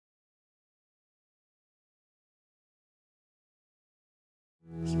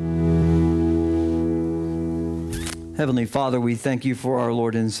Heavenly Father, we thank you for our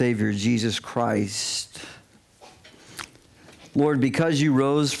Lord and Savior, Jesus Christ. Lord, because you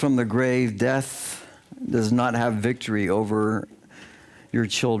rose from the grave, death does not have victory over your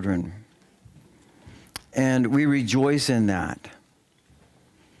children. And we rejoice in that.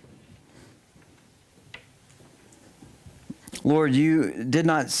 Lord, you did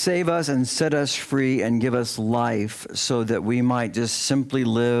not save us and set us free and give us life so that we might just simply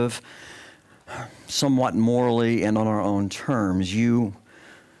live somewhat morally and on our own terms. You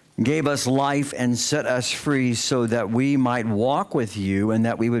gave us life and set us free so that we might walk with you and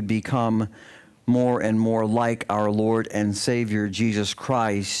that we would become more and more like our Lord and Savior, Jesus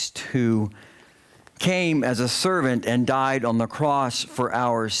Christ, who came as a servant and died on the cross for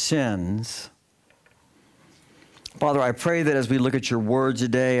our sins. Father, I pray that as we look at your word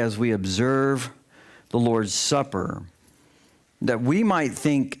today, as we observe the Lord's Supper, that we might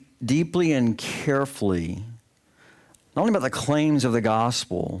think deeply and carefully, not only about the claims of the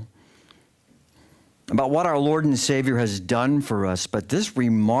gospel, about what our Lord and Savior has done for us, but this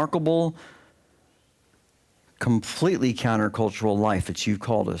remarkable, completely countercultural life that you've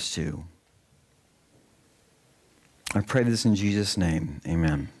called us to. I pray this in Jesus' name.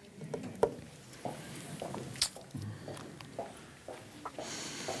 Amen.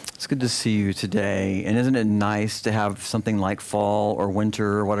 It's good to see you today. And isn't it nice to have something like fall or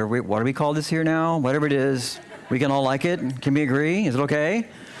winter or whatever? What do we call this here now? Whatever it is, we can all like it. Can we agree? Is it okay?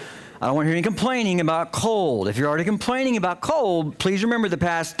 I don't want to hear any complaining about cold. If you're already complaining about cold, please remember the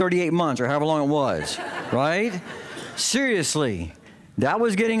past 38 months or however long it was, right? Seriously, that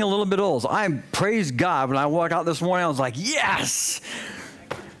was getting a little bit old. So I praise God when I walked out this morning, I was like, yes!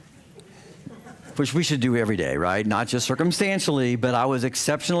 Which we should do every day, right? Not just circumstantially, but I was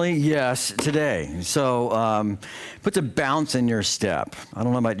exceptionally yes today. So puts a bounce in your step. I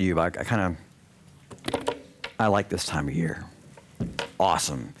don't know about you, but I like this time of year.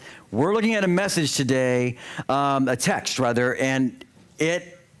 Awesome. We're looking at a message today, a text rather, and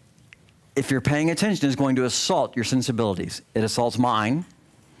it, if you're paying attention, is going to assault your sensibilities. It assaults mine.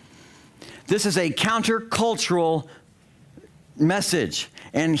 This is a countercultural message.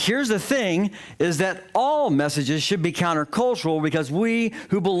 And here's the thing, is that all messages should be countercultural because we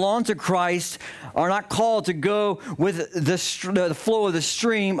who belong to Christ are not called to go with the flow of the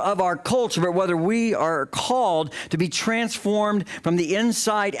stream of our culture, but whether we are called to be transformed from the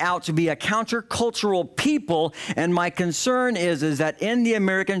inside out to be a countercultural people. And my concern is that in the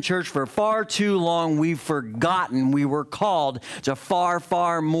American church for far too long, we've forgotten we were called to far,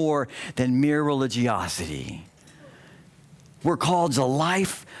 far more than mere religiosity. We're called to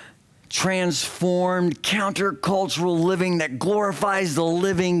life transformed, countercultural living that glorifies the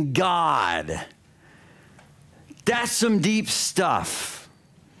living God. That's some deep stuff.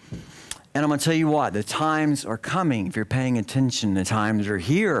 And I'm going to tell you what, the times are coming. If you're paying attention, the times are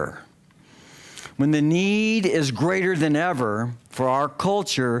here. When the need is greater than ever for our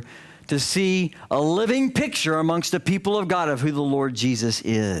culture to see a living picture amongst the people of God of who the Lord Jesus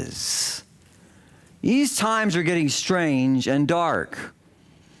is. These times are getting strange and dark.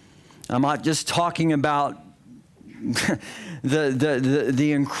 I'm not just talking about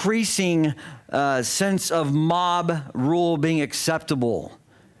the increasing sense of mob rule being acceptable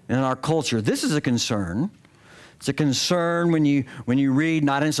in our culture. This is a concern. It's a concern when you read,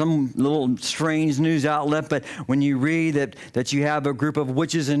 not in some little strange news outlet, but when you read that you have a group of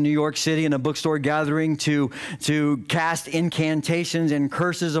witches in New York City in a bookstore gathering to cast incantations and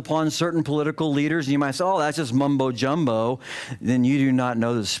curses upon certain political leaders. And you might say, oh, that's just mumbo jumbo. Then you do not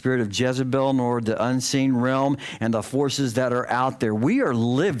know the spirit of Jezebel nor the unseen realm and the forces that are out there. We are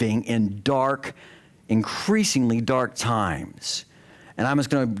living in dark, increasingly dark times. And I'm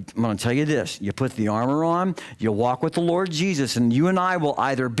going to tell you this. You put the armor on, you walk with the Lord Jesus, and you and I will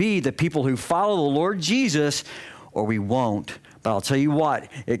either be the people who follow the Lord Jesus or we won't. But I'll tell you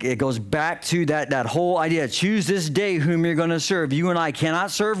what, it goes back to that whole idea. Choose this day whom you're going to serve. You and I cannot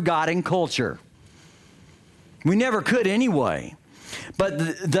serve God in culture. We never could anyway. But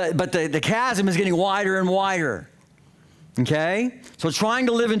the chasm is getting wider and wider. Okay? So trying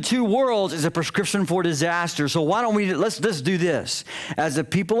to live in two worlds is a prescription for disaster. So why don't let's do this. As the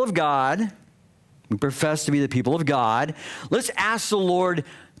people of God, we profess to be the people of God, let's ask the Lord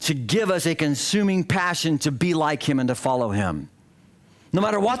to give us a consuming passion to be like him and to follow him. No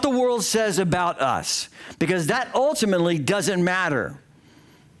matter what the world says about us, because that ultimately doesn't matter.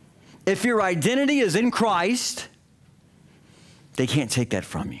 If your identity is in Christ, they can't take that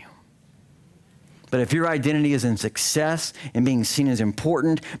from you. But if your identity is in success and being seen as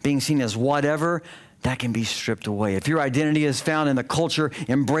important, being seen as whatever, that can be stripped away. If your identity is found in the culture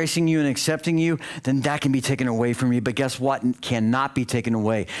embracing you and accepting you, then that can be taken away from you. But guess what? Cannot be taken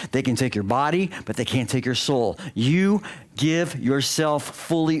away. They can take your body, but they can't take your soul. You give yourself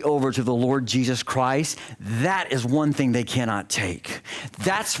fully over to the Lord Jesus Christ. That is one thing they cannot take.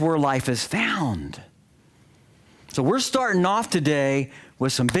 That's where life is found. So we're starting off today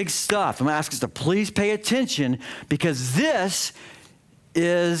with some big stuff. I'm going to ask us to please pay attention, because this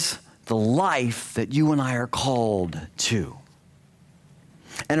is the life that you and I are called to.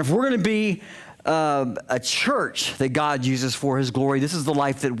 And if we're going to be a church that God uses for his glory, this is the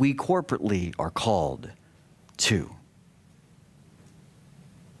life that we corporately are called to.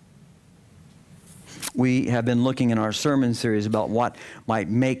 We have been looking in our sermon series about what might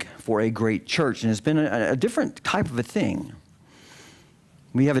make for a great church, and it's been a different type of a thing.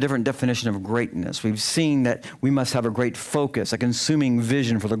 We have a different definition of greatness. We've seen that we must have a great focus, a consuming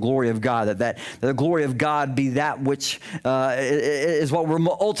vision for the glory of God, that the glory of God be that which is what we're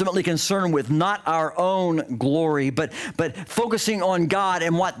ultimately concerned with, not our own glory, but focusing on God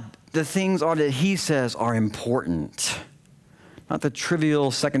and what the things are that he says are important. Not the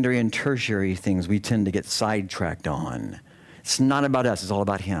trivial secondary and tertiary things we tend to get sidetracked on. It's not about us, it's all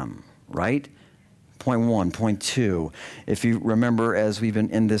about him, right? Point one. Point two, if you remember, as we've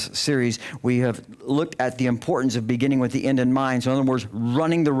been in this series, we have looked at the importance of beginning with the end in mind. So in other words,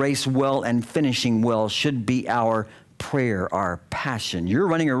 running the race well and finishing well should be our prayer, our passion. You're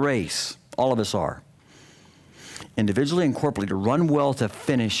running a race. All of us are. Individually and corporately, to run well, to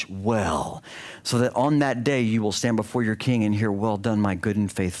finish well, so that on that day you will stand before your King and hear, "Well done, my good and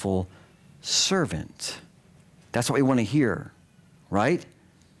faithful servant." That's what we want to hear, right?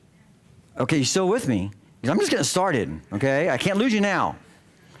 Okay, you still with me? I'm just getting started, okay? I can't lose you now.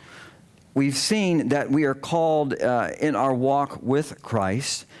 We've seen that we are called in our walk with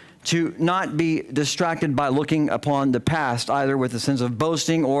Christ to not be distracted by looking upon the past, either with a sense of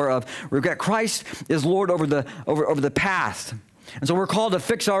boasting or of regret. Christ is Lord over the past. And so we're called to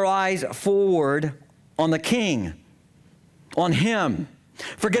fix our eyes forward on the King, on him,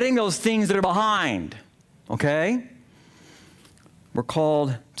 forgetting those things that are behind, okay? We're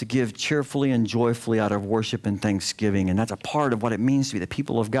called to give cheerfully and joyfully out of worship and thanksgiving, and that's a part of what it means to be the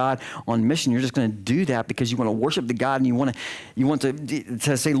people of God on mission. You're just going to do that because you want to worship the God, and you want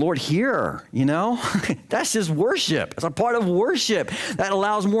to say, "Lord, here," you know? That's just worship. It's a part of worship that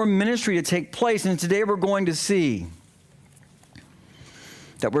allows more ministry to take place, and today we're going to see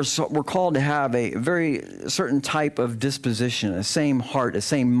that we're called to have a very certain type of disposition, a same heart, a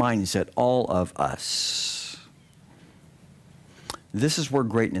same mindset, all of us. This is where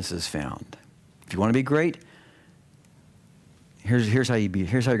greatness is found. If you want to be great, here's how you're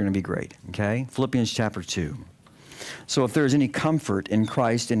going to be great, okay? Philippians chapter 2. So if there is any comfort in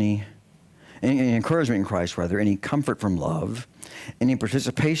Christ, any encouragement in Christ, rather, any comfort from love, any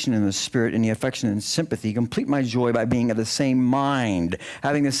participation in the Spirit, any affection and sympathy, complete my joy by being of the same mind,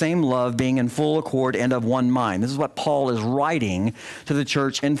 having the same love, being in full accord and of one mind. This is what Paul is writing to the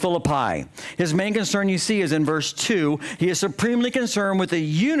church in Philippi. His main concern, you see, is in verse 2. He is supremely concerned with the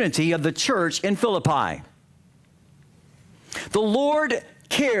unity of the church in Philippi. The Lord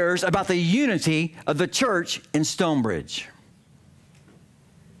cares about the unity of the church in Stonebridge.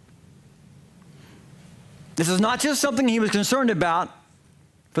 This is not just something he was concerned about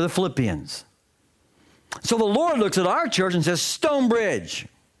for the Philippians. So the Lord looks at our church and says, "Stonebridge,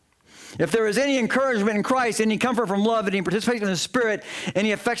 if there is any encouragement in Christ, any comfort from love, any participation in the Spirit,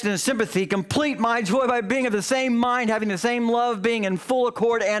 any affection and sympathy, complete my joy by being of the same mind, having the same love, being in full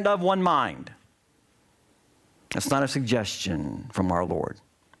accord and of one mind." That's not a suggestion from our Lord.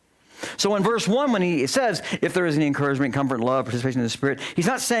 So in verse 1, when he says, if there is any encouragement, comfort, love, participation in the Spirit, he's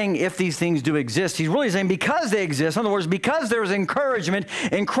not saying if these things do exist. He's really saying because they exist. In other words, because there is encouragement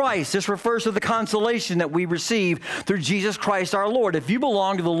in Christ. This refers to the consolation that we receive through Jesus Christ our Lord. If you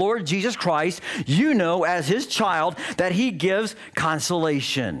belong to the Lord Jesus Christ, you know as his child that he gives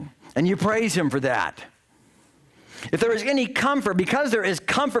consolation. And you praise him for that. If there is any comfort, because there is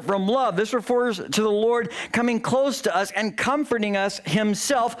comfort from love, this refers to the Lord coming close to us and comforting us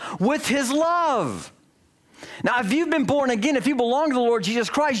himself with his love. Now, if you've been born again, if you belong to the Lord Jesus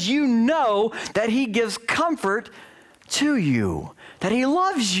Christ, you know that he gives comfort to you, that he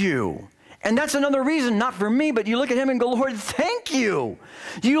loves you. And that's another reason, not for me, but you look at him and go, "Lord, thank you.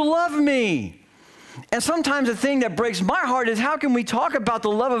 You love me." And sometimes the thing that breaks my heart is how can we talk about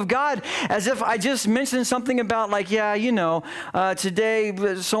the love of God as if I just mentioned something about like, yeah, you know, today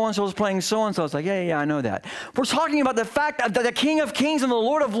so-and-so is playing so-and-so. It's like, yeah, I know that. We're talking about the fact that the King of Kings and the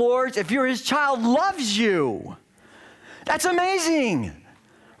Lord of Lords, if you're his child, loves you. That's amazing,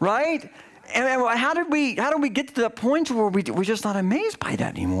 right? And how did we get to the point where we're just not amazed by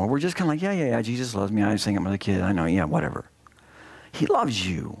that anymore? We're just kind of like, yeah, Jesus loves me. I was thinking I'm a kid. I know, yeah, whatever. He loves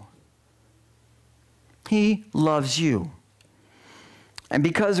you. He loves you. And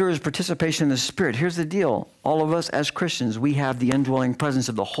because there is participation in the Spirit, here's the deal. All of us as Christians, we have the indwelling presence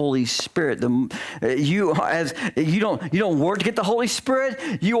of the Holy Spirit. You don't work to get the Holy Spirit.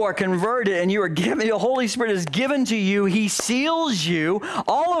 You are converted and you are given. The Holy Spirit is given to you. He seals you.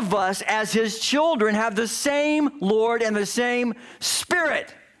 All of us as His children have the same Lord and the same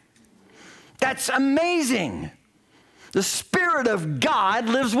Spirit. That's amazing. The Spirit of God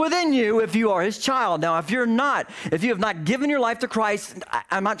lives within you if you are His child. Now, if you have not given your life to Christ,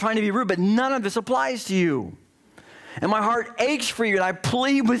 I'm not trying to be rude, but none of this applies to you. And my heart aches for you, and I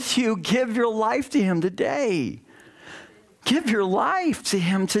plead with you, give your life to Him today. Give your life to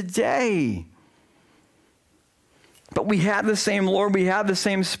Him today. But we have the same Lord, we have the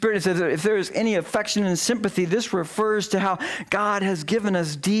same Spirit. It says if there is any affection and sympathy, this refers to how God has given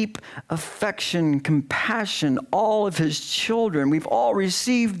us deep affection, compassion, all of His children. We've all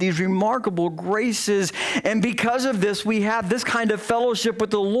received these remarkable graces, and because of this, we have this kind of fellowship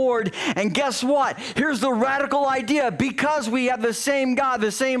with the Lord. And guess what? Here's the radical idea. Because we have the same God, the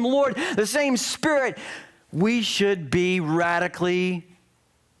same Lord, the same Spirit, we should be radically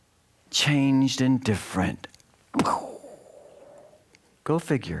changed and different. Go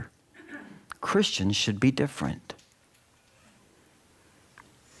figure. Christians should be different.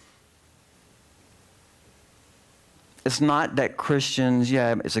 It's not that Christians,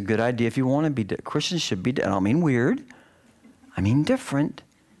 yeah, it's a good idea if you want to be different. Christians should be, I don't mean weird, I mean different.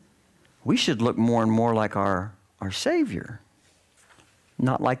 We should look more and more like our Savior,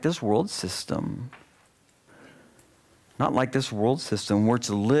 not like this world system. Not like this world system. We're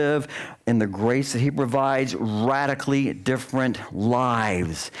to live in the grace that He provides, radically different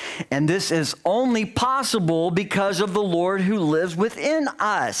lives. And this is only possible because of the Lord who lives within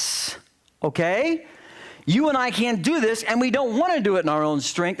us. Okay? You and I can't do this, and we don't want to do it in our own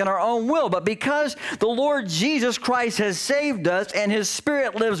strength and our own will. But because the Lord Jesus Christ has saved us and His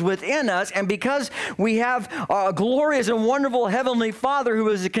Spirit lives within us, and because we have a glorious and wonderful Heavenly Father who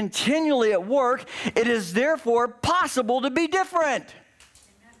is continually at work, it is therefore possible to be different.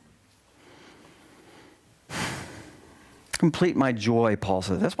 Complete my joy, Paul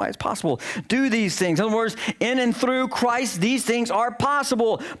says. That's why it's possible. Do these things. In other words, in and through Christ, these things are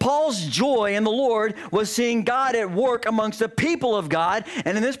possible. Paul's joy in the Lord was seeing God at work amongst the people of God.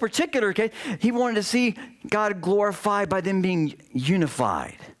 And in this particular case, he wanted to see God glorified by them being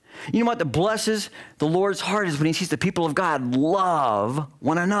unified. You know what that blesses the Lord's heart is when He sees the people of God love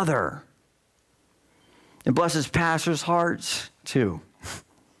one another. It blesses pastors' hearts too.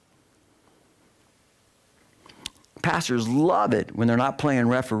 Pastors love it when they're not playing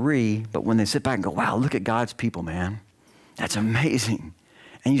referee, but when they sit back and go, wow, look at God's people, man. That's amazing.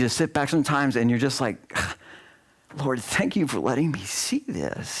 And you just sit back sometimes and you're just like, Lord, thank you for letting me see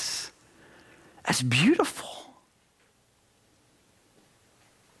this. That's beautiful.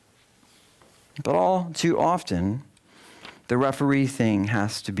 But all too often, the referee thing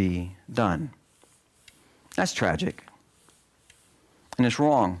has to be done. That's tragic. And it's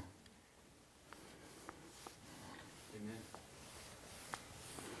wrong.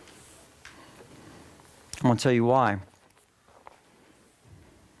 I'm going to tell you why.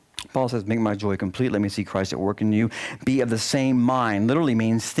 Paul says, make my joy complete. Let me see Christ at work in you. Be of the same mind. Literally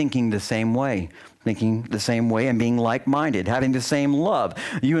means thinking the same way. Thinking the same way and being like-minded. Having the same love.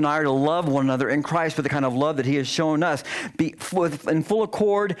 You and I are to love one another in Christ with the kind of love that He has shown us. Be in full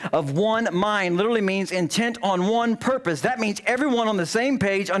accord of one mind. Literally means intent on one purpose. That means everyone on the same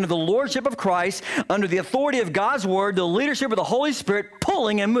page under the lordship of Christ, under the authority of God's word, the leadership of the Holy Spirit,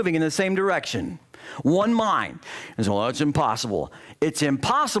 pulling and moving in the same direction. One mind. And so, well, it's impossible. It's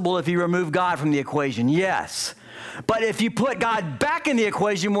impossible if you remove God from the equation, yes. But if you put God back in the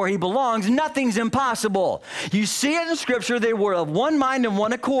equation where He belongs, nothing's impossible. You see it in Scripture, they were of one mind and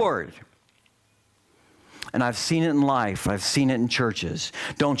one accord. And I've seen it in life. I've seen it in churches.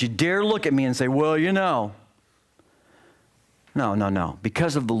 Don't you dare look at me and say, well, you know. No.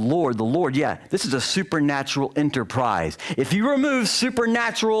 Because of the Lord, yeah, this is a supernatural enterprise. If you remove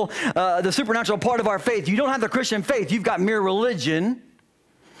supernatural, the supernatural part of our faith, you don't have the Christian faith. You've got mere religion.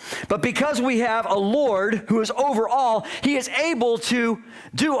 But because we have a Lord who is over all, He is able to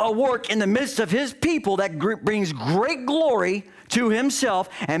do a work in the midst of His people that brings great glory to Himself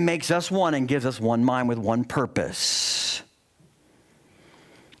and makes us one and gives us one mind with one purpose.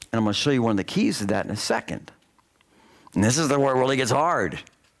 And I'm going to show you one of the keys to that in a second. And this is where it really gets hard,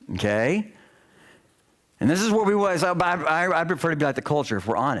 okay? And this is where I prefer to be like the culture, if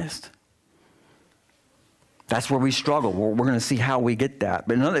we're honest. That's where we struggle. We're going to see how we get that.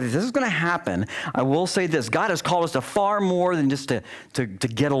 But if this is going to happen, I will say this. God has called us to far more than just to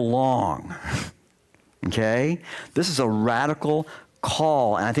get along. Okay? This is a radical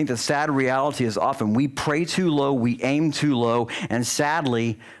call. And I think the sad reality is often we pray too low, we aim too low, and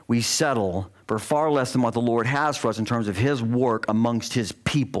sadly, we settle for far less than what the Lord has for us in terms of his work amongst his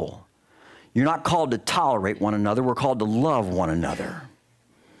people. You're not called to tolerate one another. We're called to love one another.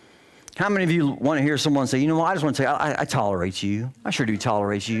 How many of you want to hear someone say, you know what, I just want to say, I tolerate you. I sure do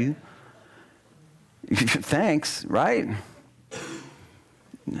tolerate you. Thanks, right?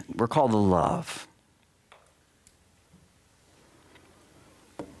 We're called to love.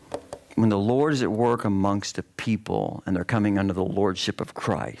 When the Lord is at work amongst the people and they're coming under the lordship of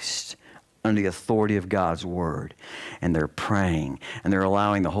Christ, under the authority of God's word, and they're praying, and they're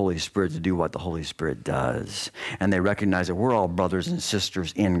allowing the Holy Spirit to do what the Holy Spirit does, and they recognize that we're all brothers and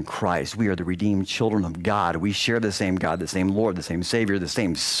sisters in Christ. We are the redeemed children of God. We share the same God, the same Lord, the same Savior, the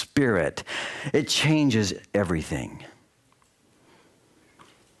same Spirit. It changes everything.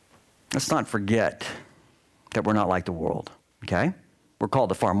 Let's not forget that we're not like the world, okay? We're called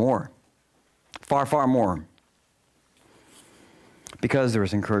to far more. Far, far more. Because there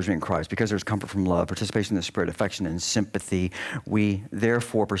is encouragement in Christ, because there's comfort from love, participation in the Spirit, affection and sympathy, we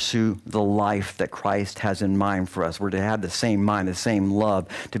therefore pursue the life that Christ has in mind for us. We're to have the same mind, the same love,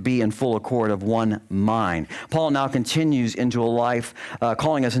 to be in full accord of one mind. Paul now continues into a life,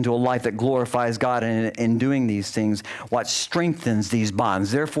 calling us into a life that glorifies God, and in doing these things, what strengthens these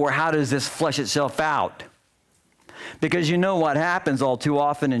bonds. Therefore, how does this flesh itself out? Because you know what happens all too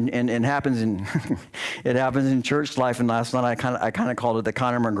often, and happens in it happens in church life. And last night I kind of called it the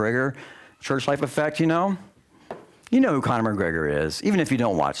Conor McGregor church life effect. You know who Conor McGregor is, even if you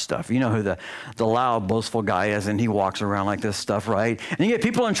don't watch stuff. You know who the loud, boastful guy is, and he walks around like this stuff, right? And you get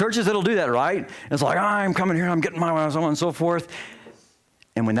people in churches that'll do that, right? It's like, I'm coming here, I'm getting my so on and so forth.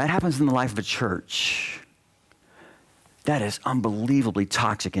 And when that happens in the life of a church, that is unbelievably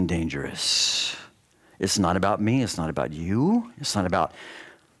toxic and dangerous. It's not about me. It's not about you. It's not about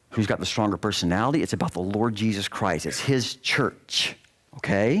who's got the stronger personality. It's about the Lord Jesus Christ. It's his church,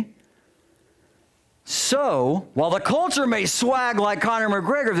 okay? So, while the culture may swag like Conor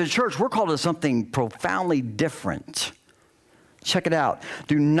McGregor, the church, we're called to something profoundly different. Check it out.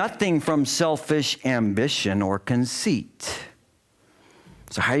 Do nothing from selfish ambition or conceit.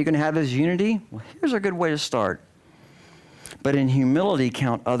 So how are you going to have this unity? Well, here's a good way to start. But in humility,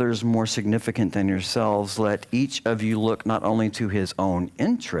 count others more significant than yourselves. Let each of you look not only to his own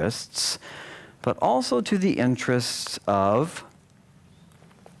interests, but also to the interests of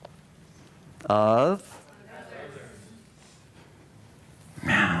Man,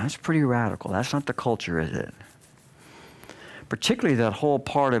 that's pretty radical. That's not the culture, is it? Particularly that whole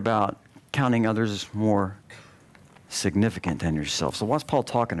part about counting others more significant than yourself. So what's Paul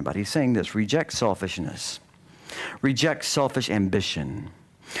talking about? He's saying this: reject selfishness. Reject selfish ambition.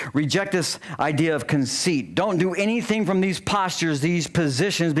 Reject this idea of conceit. Don't do anything from these postures, these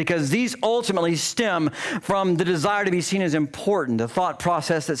positions, because these ultimately stem from the desire to be seen as important, the thought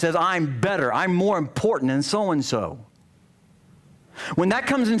process that says, I'm better, I'm more important than so-and-so. When that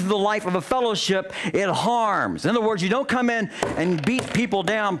comes into the life of a fellowship, it harms. In other words, you don't come in and beat people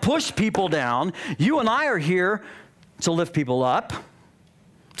down, push people down. You and I are here to lift people up,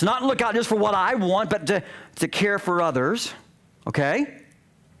 to not look out just for what I want, but to care for others, okay?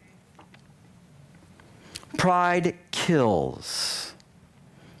 Pride kills.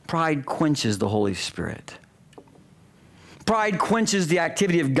 Pride quenches the Holy Spirit. Pride quenches the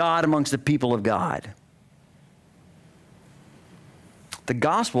activity of God amongst the people of God. The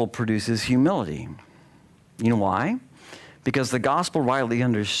gospel produces humility. You know why? Because the gospel, rightly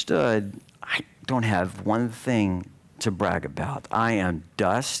understood, I don't have one thing to brag about. I am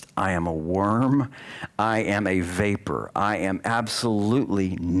dust. I am a worm. I am a vapor. I am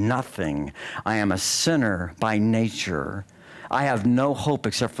absolutely nothing. I am a sinner by nature. I have no hope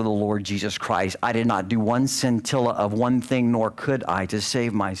except for the Lord Jesus Christ. I did not do one scintilla of one thing, nor could I, to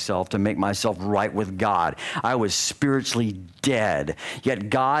save myself, to make myself right with God. I was spiritually dead. Yet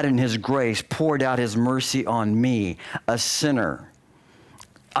God in his grace poured out his mercy on me, a sinner.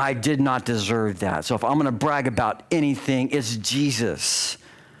 I did not deserve that. So if I'm going to brag about anything, it's Jesus.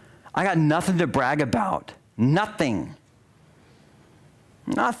 I got nothing to brag about. Nothing.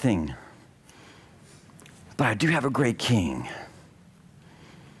 Nothing. But I do have a great king.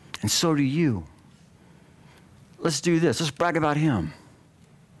 And so do you. Let's do this. Let's brag about him.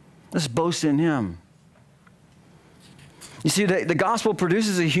 Let's boast in him. You see, the gospel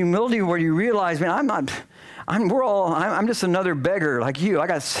produces a humility where you realize, man, I'm just another beggar like you.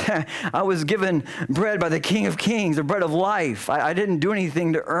 I was given bread by the King of Kings, the bread of life. I didn't do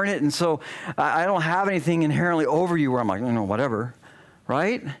anything to earn it, and so I don't have anything inherently over you where I'm like, whatever,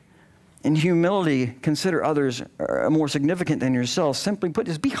 right? In humility, consider others more significant than yourself. Simply put,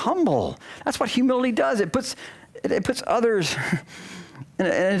 just be humble. That's what humility does. It puts others in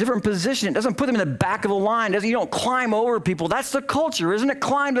a different position. It doesn't put them in the back of the line. You don't climb over people. That's the culture, isn't it?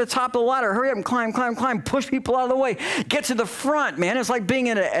 Climb to the top of the ladder. Hurry up and climb. Push people out of the way. Get to the front, man. It's like being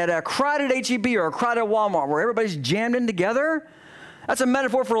at a crowded H-E-B or a crowded Walmart where everybody's jammed in together. That's a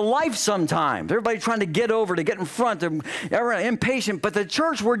metaphor for life sometimes. Everybody trying to get over, to get in front. They're impatient. But the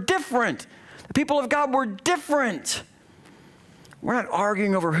church, we're different. The people of God, we're different. We're not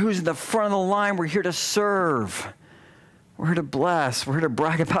arguing over who's in the front of the line. We're here to serve. We're here to bless. We're here to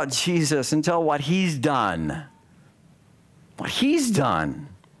brag about Jesus and tell what he's done. What he's done.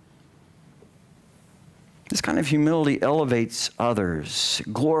 This kind of humility elevates others.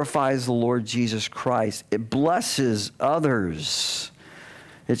 It glorifies the Lord Jesus Christ. It blesses others.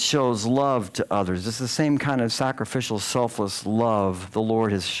 It shows love to others. It's the same kind of sacrificial, selfless love the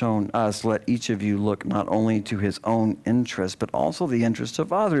Lord has shown us. Let each of you look not only to his own interest, but also the interest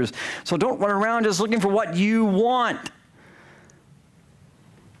of others. So don't run around just looking for what you want.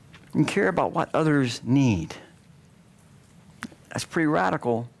 And care about what others need. That's pretty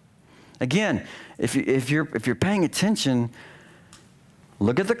radical. Again, if you're paying attention,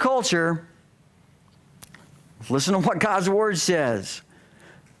 look at the culture. Listen to what God's word says.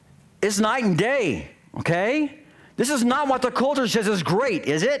 It's night and day, okay? This is not what the culture says is great,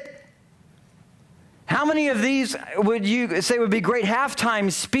 is it? How many of these would you say would be great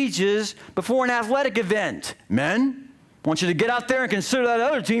halftime speeches before an athletic event? Men, I want you to get out there and consider that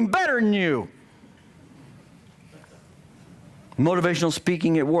other team better than you. Motivational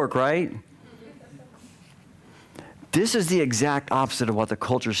speaking at work, right? This is the exact opposite of what the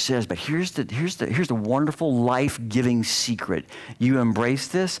culture says, but here's the wonderful life-giving secret. You embrace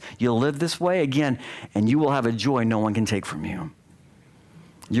this, you'll live this way again, and you will have a joy no one can take from you.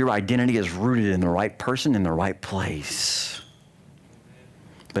 Your identity is rooted in the right person in the right place.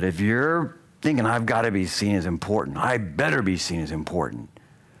 But if you're thinking, I've got to be seen as important, I better be seen as important,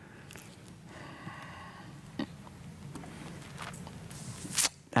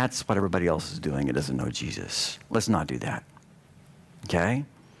 that's what everybody else is doing. It doesn't know Jesus. Let's not do that. Okay?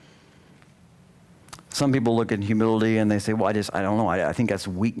 Some people look at humility and they say, well, I don't know. I think that's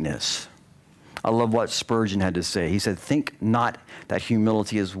weakness. I love what Spurgeon had to say. He said, think not that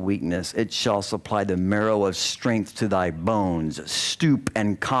humility is weakness. It shall supply the marrow of strength to thy bones. Stoop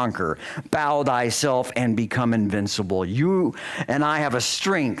and conquer. Bow thyself and become invincible. You and I have a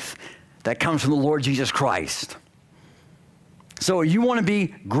strength that comes from the Lord Jesus Christ. So you want to be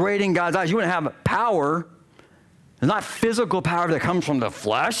great in God's eyes. You want to have power. It's not physical power that comes from the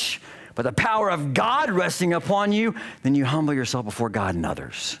flesh, but the power of God resting upon you. Then you humble yourself before God and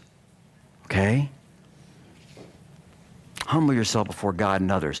others. Okay? Humble yourself before God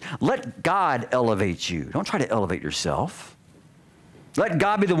and others. Let God elevate you. Don't try to elevate yourself. Let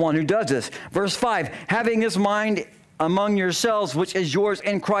God be the one who does this. Verse 5, having this mind among yourselves, which is yours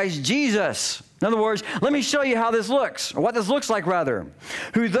in Christ Jesus. In other words, let me show you how this looks, or what this looks like rather.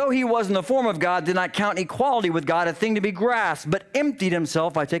 Who, though he was in the form of God, did not count equality with God a thing to be grasped, but emptied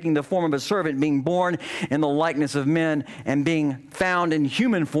himself by taking the form of a servant, being born in the likeness of men, and being found in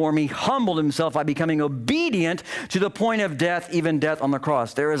human form, he humbled himself by becoming obedient to the point of death, even death on the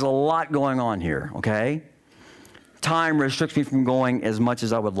cross. There is a lot going on here, okay? Time restricts me from going as much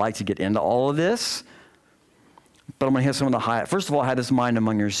as I would like to get into all of this. But I'm going to hit some of the highlights. First of all, have this mind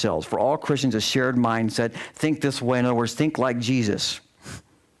among yourselves. For all Christians, a shared mindset. Think this way. In other words, think like Jesus.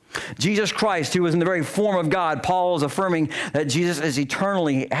 Jesus Christ, who was in the very form of God. Paul is affirming that Jesus is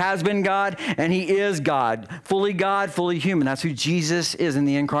eternally, has been God, and he is God, fully human. That's who Jesus is in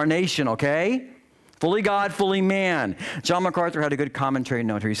the incarnation, okay? Fully God, fully man. John MacArthur had a good commentary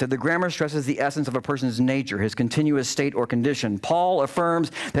note here. He said, the grammar stresses the essence of a person's nature, his continuous state or condition. Paul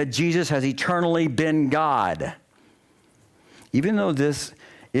affirms that Jesus has eternally been God. Even though this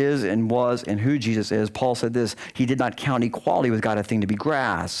is and was and who Jesus is, Paul said this, he did not count equality with God a thing to be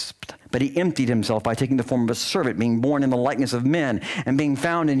grasped, but he emptied himself by taking the form of a servant, being born in the likeness of men, and being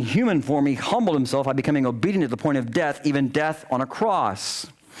found in human form, he humbled himself by becoming obedient to the point of death, even death on a cross.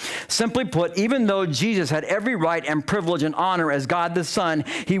 Simply put, even though Jesus had every right and privilege and honor as God the Son,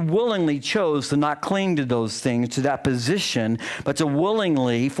 he willingly chose to not cling to those things, to that position, but to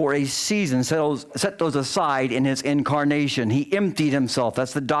willingly, for a season, set those aside in his incarnation. He emptied himself.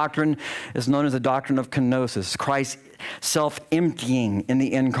 That's the doctrine, is known as the doctrine of kenosis. Christ self-emptying in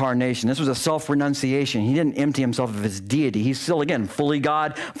the incarnation. This was a self-renunciation. He didn't empty himself of his deity. He's still, again, fully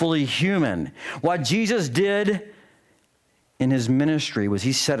God, fully human. What Jesus did in his ministry was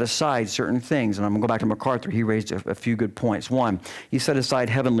he set aside certain things. And I'm going to go back to MacArthur. He raised a few good points. One, he set aside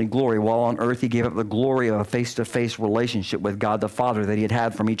heavenly glory. While on earth, he gave up the glory of a face-to-face relationship with God the Father that he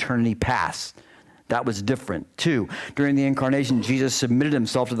had from eternity past. That was different. 2, during the incarnation, Jesus submitted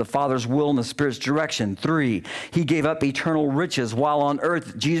himself to the Father's will and the Spirit's direction. 3, he gave up eternal riches. While on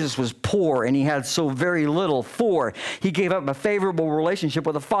earth, Jesus was poor and he had so very little. 4, he gave up a favorable relationship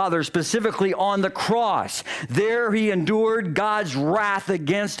with the Father, specifically on the cross. There he endured God's wrath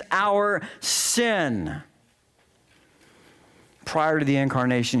against our sin. Prior to the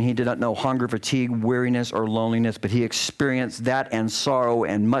incarnation, he did not know hunger, fatigue, weariness, or loneliness, but he experienced that and sorrow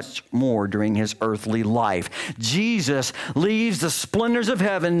and much more during his earthly life. Jesus leaves the splendors of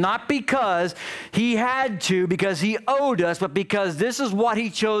heaven not because he had to, because he owed us, but because this is what he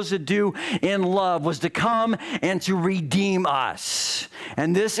chose to do in love, was to come and to redeem us.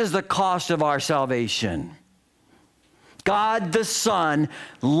 And this is the cost of our salvation. God the Son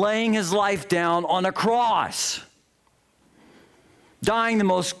laying his life down on a cross, dying the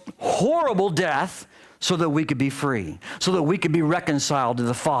most horrible death so that we could be free, so that we could be reconciled to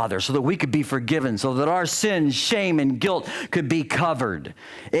the Father, so that we could be forgiven, so that our sins, shame, and guilt could be covered.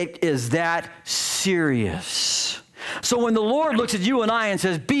 It is that serious. So when the Lord looks at you and I and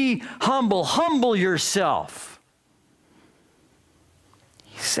says, be humble, humble yourself,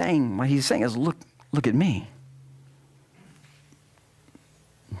 what he's saying is, look at me.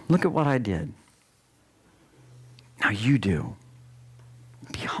 Look at what I did. Now you do.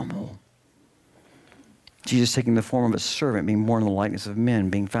 Be humble. Jesus, taking the form of a servant, being born in the likeness of men,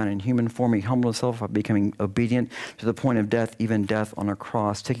 being found in human form, he humbled himself by becoming obedient to the point of death, even death on a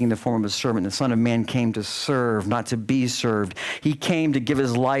cross. Taking the form of a servant, the Son of Man came to serve, not to be served. He came to give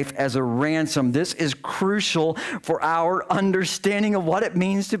his life as a ransom. This is crucial for our understanding of what it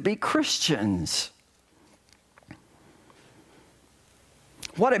means to be Christians.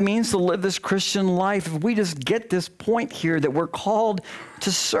 What it means to live this Christian life. If we just get this point here that we're called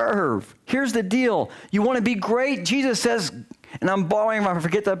to serve. Here's the deal. You want to be great? Jesus says, and I'm borrowing, I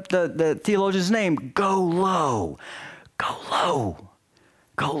forget the theologian's name, go low. Go low.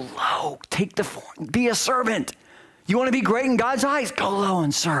 Go low. Take the form. Be a servant. You want to be great in God's eyes? Go low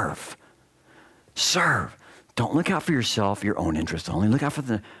and serve. Serve. Don't look out for yourself, your own interest only. Look out for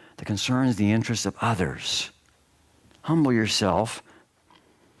the concerns, the interests of others. Humble yourself.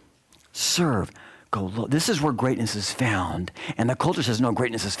 Serve. Go low. This is where greatness is found. And the culture says, no,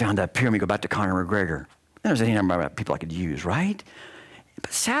 greatness is found up here. And we go back to Conor McGregor. There's any number of people I could use, right?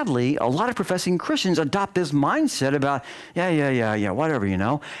 But sadly, a lot of professing Christians adopt this mindset about, yeah, whatever, you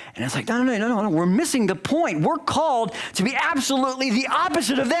know. And it's like, no, we're missing the point. We're called to be absolutely the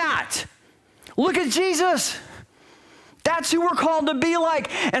opposite of that. Look at Jesus. That's who we're called to be like.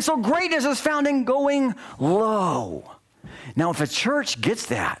 And so greatness is found in going low. Now, if a church gets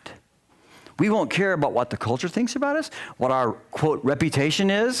that, we won't care about what the culture thinks about us, what our, quote, reputation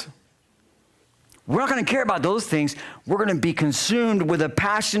is. We're not going to care about those things. We're going to be consumed with a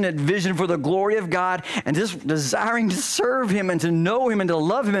passionate vision for the glory of God and just desiring to serve him and to know him and to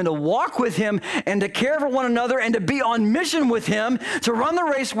love him and to walk with him and to care for one another and to be on mission with him, to run the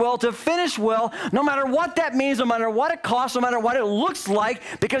race well, to finish well, no matter what that means, no matter what it costs, no matter what it looks like,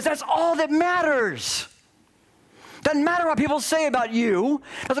 because that's all that matters. Doesn't matter what people say about you.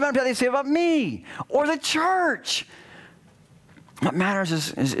 Doesn't matter what they say about me or the church. What matters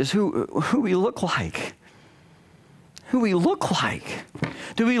is who we look like. Who we look like.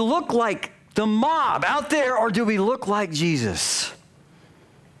 Do we look like the mob out there, or do we look like Jesus?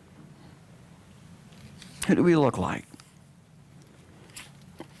 Who do we look like?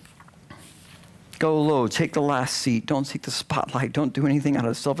 Go low. Take the last seat. Don't seek the spotlight. Don't do anything out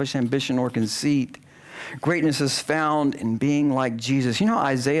of selfish ambition or conceit. Greatness is found in being like Jesus. You know,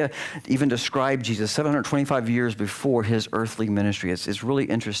 Isaiah even described Jesus 725 years before his earthly ministry. It's really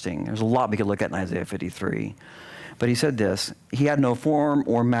interesting. There's a lot we could look at in Isaiah 53. But he said this, he had no form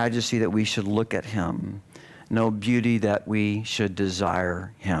or majesty that we should look at him, no beauty that we should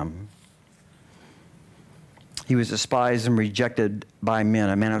desire him. He was despised and rejected by men,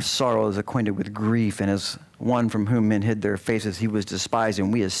 a man of sorrows, acquainted with grief, and as one from whom men hid their faces, he was despised,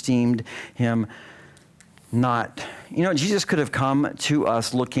 and we esteemed him not. You know, Jesus could have come to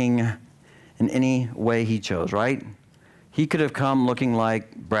us looking in any way he chose, right? He could have come looking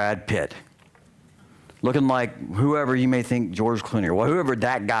like Brad Pitt, looking like whoever you may think, George Clooney, or whoever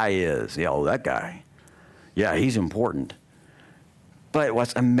that guy is. Yeah, oh, that guy. Yeah, he's important. But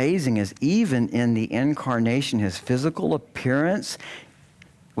what's amazing is even in the incarnation, his physical appearance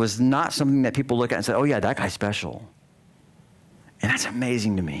was not something that people look at and say, oh yeah, that guy's special. And that's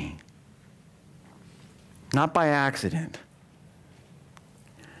amazing to me. Not by accident.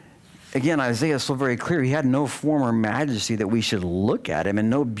 Again, Isaiah is so very clear. He had no form or majesty that we should look at him, and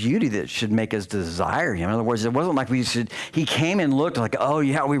no beauty that should make us desire him. In other words, it wasn't like he came and looked like, oh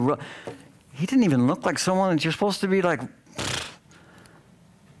yeah, he didn't even look like someone that you're supposed to be like.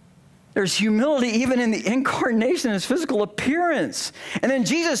 There's humility even in the incarnation, his physical appearance. And then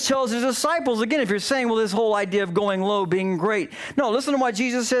Jesus tells his disciples, again, if you're saying, well, this whole idea of going low, being great. No, listen to what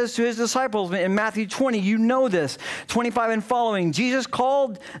Jesus says to his disciples in Matthew 20. You know this, 25 and following. Jesus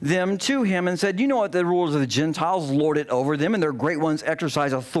called them to him and said, you know what the rulers of the Gentiles lord it over them, and their great ones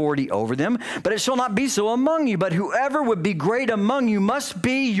exercise authority over them. But it shall not be so among you. But whoever would be great among you must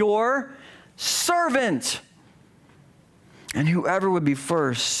be your servant. And whoever would be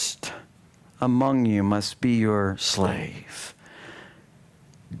first among you must be your slave.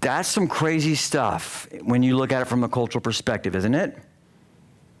 That's some crazy stuff when you look at it from a cultural perspective, isn't it?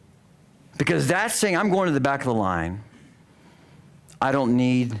 Because that's saying, I'm going to the back of the line. I don't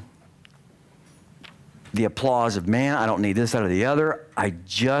need the applause of man. I don't need this, that, or the other. I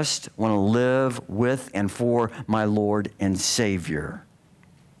just want to live with and for my Lord and Savior.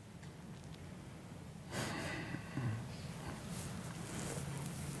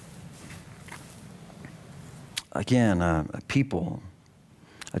 Again, a people,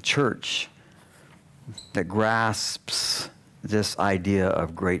 a church that grasps this idea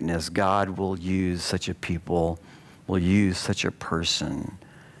of greatness. God will use such a people, will use such a person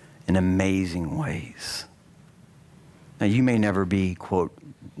in amazing ways. Now, you may never be, quote,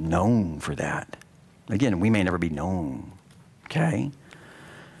 known for that. Again, we may never be known, okay?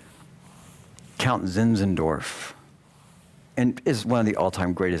 Count Zinzendorf, and is one of the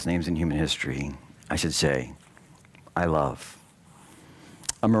all-time greatest names in human history, I should say. I love.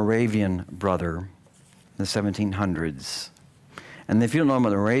 A Moravian brother in the 1700s. And if you don't know about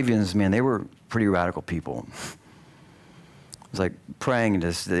the Moravians, man, they were pretty radical people. It was like praying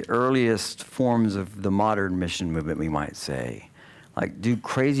into the earliest forms of the modern mission movement, we might say. Like do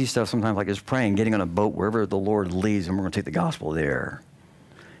crazy stuff sometimes, like just praying, getting on a boat wherever the Lord leads, and we're going to take the gospel there.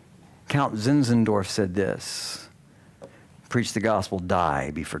 Count Zinzendorf said this: preach the gospel,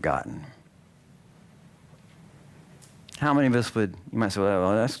 die, be forgotten. How many of us would, you might say,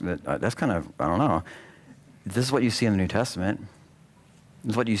 well, that's kind of, I don't know. This is what you see in the New Testament.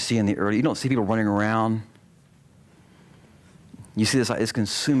 This is what you see in the early, you don't see people running around. You see this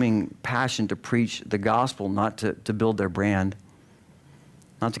consuming passion to preach the gospel, not to build their brand,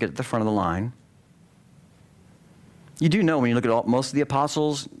 not to get at the front of the line. You do know when you look at most of the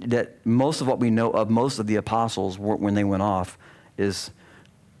apostles that most of what we know of most of the apostles when they went off is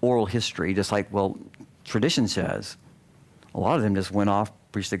oral history, just like, well, tradition says. A lot of them just went off,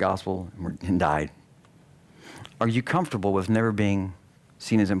 preached the gospel, and died. Are you comfortable with never being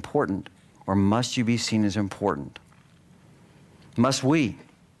seen as important, or must you be seen as important? Must we?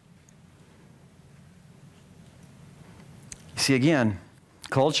 See, again,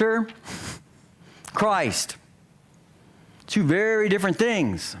 culture, Christ. Two very different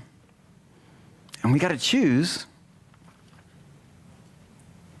things. And we got to choose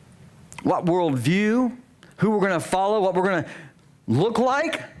what worldview, who we're going to follow, what we're going to look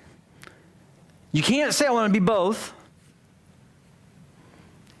like. You can't say I want to be both.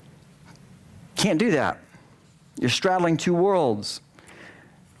 Can't do that. You're straddling two worlds.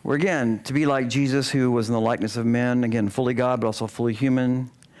 Where again, to be like Jesus, who was in the likeness of men, again, fully God, but also fully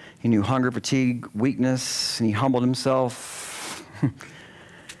human. He knew hunger, fatigue, weakness, and he humbled himself.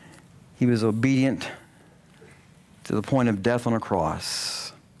 He was obedient to the point of death on a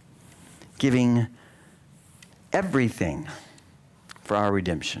cross, giving everything for our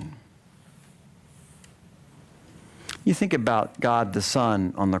redemption. You think about God the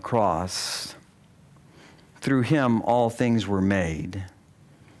Son on the cross. Through him all things were made.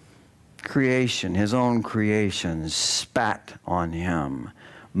 Creation, his own creation, spat on him,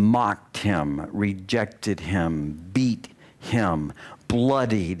 mocked him, rejected him, beat him,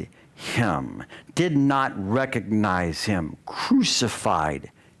 bloodied him, did not recognize him,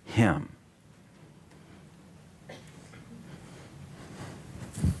 crucified him.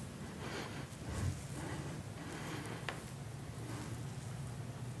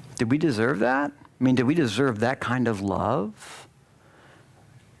 Did we deserve that? I mean, did we deserve that kind of love?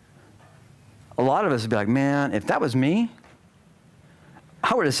 A lot of us would be like, man, if that was me,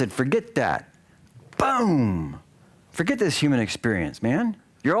 I would have said, forget that. Boom. Forget this human experience, man.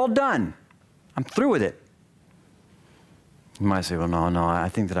 You're all done. I'm through with it. You might say, well, no, I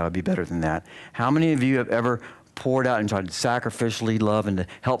think that I would be better than that. How many of you have ever poured out and tried to sacrificially love and to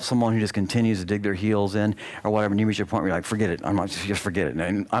help someone who just continues to dig their heels in or whatever, and you reach a point where you're like, forget it. Just forget it.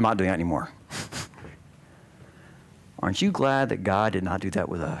 And I'm not doing that anymore. Aren't you glad that God did not do that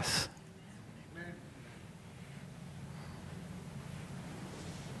with us?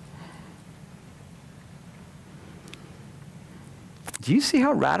 Do you see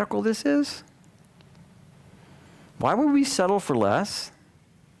how radical this is? Why would we settle for less?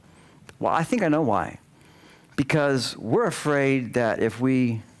 Well, I think I know why. Because we're afraid that if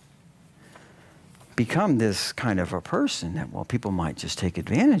we become this kind of a person, that, well, people might just take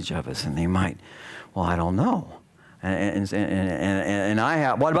advantage of us and they might, well, I don't know. And I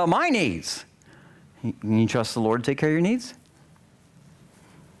have, what about my needs? Can you trust the Lord to take care of your needs?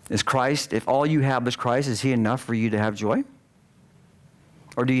 Is Christ, if all you have is Christ, is he enough for you to have joy?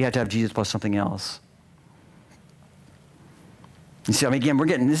 Or do you have to have Jesus plus something else? You see,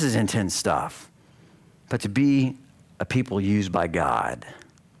 again, this is intense stuff. But to be a people used by God,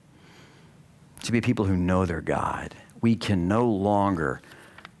 to be people who know their God, we can no longer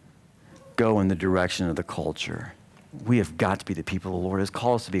go in the direction of the culture. We have got to be the people the Lord has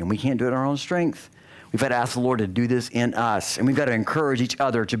called us to be, and we can't do it in our own strength. We've got to ask the Lord to do this in us, and we've got to encourage each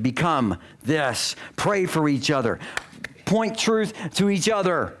other to become this. Pray for each other. Point truth to each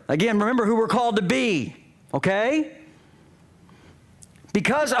other. Again, remember who we're called to be, okay?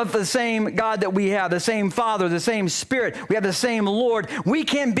 Because of the same God that we have, the same Father, the same Spirit, we have the same Lord, we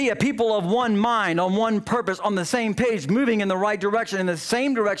can be a people of one mind, on one purpose, on the same page, moving in the right direction, in the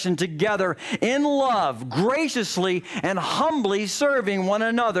same direction together, in love, graciously and humbly serving one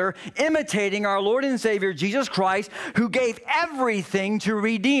another, imitating our Lord and Savior, Jesus Christ, who gave everything to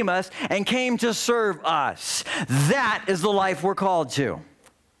redeem us and came to serve us. That is the life we're called to.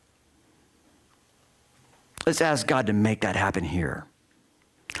 Let's ask God to make that happen here.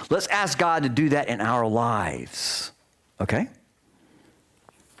 Let's ask God to do that in our lives, okay?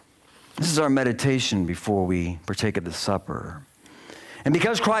 This is our meditation before we partake of the supper. And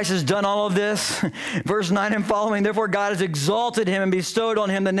because Christ has done all of this, verse 9 and following, therefore God has exalted him and bestowed on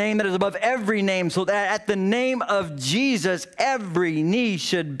him the name that is above every name, so that at the name of Jesus every knee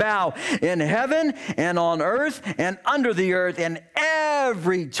should bow in heaven and on earth and under the earth, and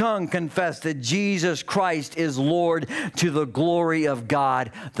every tongue confess that Jesus Christ is Lord, to the glory of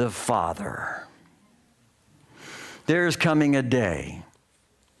God the Father. There's coming a day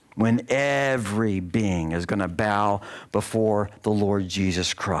when every being is going to bow before the Lord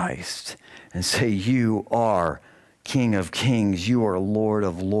Jesus Christ and say, you are King of Kings, you are Lord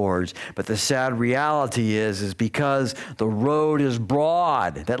of Lords. But the sad reality is because the road is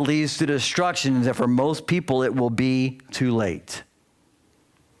broad that leads to destruction, that for most people it will be too late.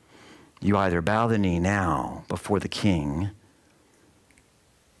 You either bow the knee now before the King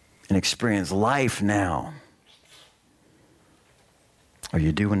and experience life now, or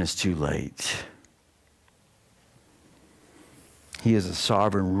you do when it's too late. He is a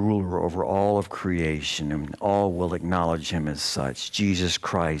sovereign ruler over all of creation, and all will acknowledge him as such. Jesus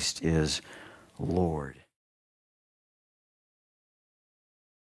Christ is Lord.